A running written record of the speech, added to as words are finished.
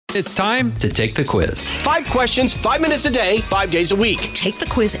It's time to take the quiz. 5 questions, 5 minutes a day, 5 days a week. Take the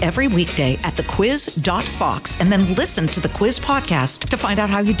quiz every weekday at thequiz.fox and then listen to the quiz podcast to find out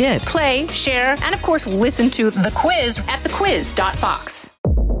how you did. Play, share, and of course, listen to The Quiz at thequiz.fox.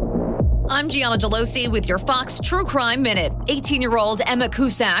 I'm Gianna Gelosi with your Fox True Crime Minute. 18-year-old Emma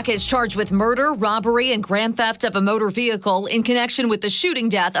Cusack is charged with murder, robbery, and grand theft of a motor vehicle in connection with the shooting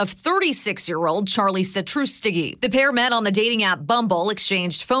death of 36-year-old Charlie Satrustige. The pair met on the dating app Bumble,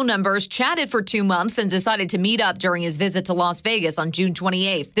 exchanged phone numbers, chatted for 2 months, and decided to meet up during his visit to Las Vegas on June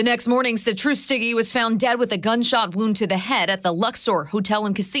 28th. The next morning, Satrustige was found dead with a gunshot wound to the head at the Luxor Hotel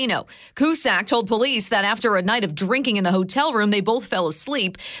and Casino. Cusack told police that after a night of drinking in the hotel room, they both fell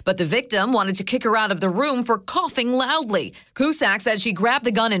asleep, but the victim wanted to kick her out of the room for coughing loudly. Cusack said she grabbed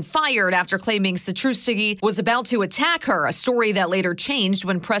the gun and fired after claiming Satrustige was about to attack her, a story that later changed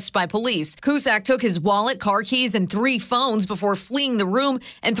when pressed by police. Cusack took his wallet, car keys, and 3 phones before fleeing the room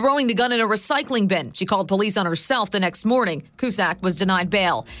and throwing the gun in a recycling bin. She called police on herself the next morning. Cusack was denied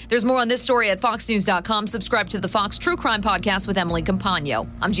bail. There's more on this story at foxnews.com. Subscribe to the Fox True Crime Podcast with Emily Campagno.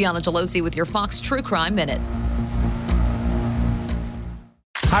 I'm Gianna Gelosi with your Fox True Crime Minute.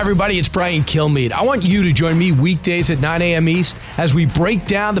 Hi, everybody. It's Brian Kilmeade. I want you to join me weekdays at 9 a.m. East as we break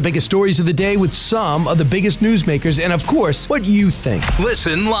down the biggest stories of the day with some of the biggest newsmakers and, of course, what you think.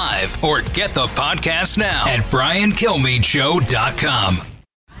 Listen live or get the podcast now at BrianKilmeadeShow.com.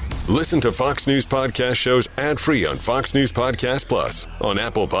 Listen to Fox News Podcast shows ad-free on Fox News Podcast Plus, on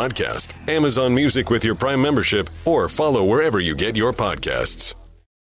Apple Podcast, Amazon Music with your Prime membership, or follow wherever you get your podcasts.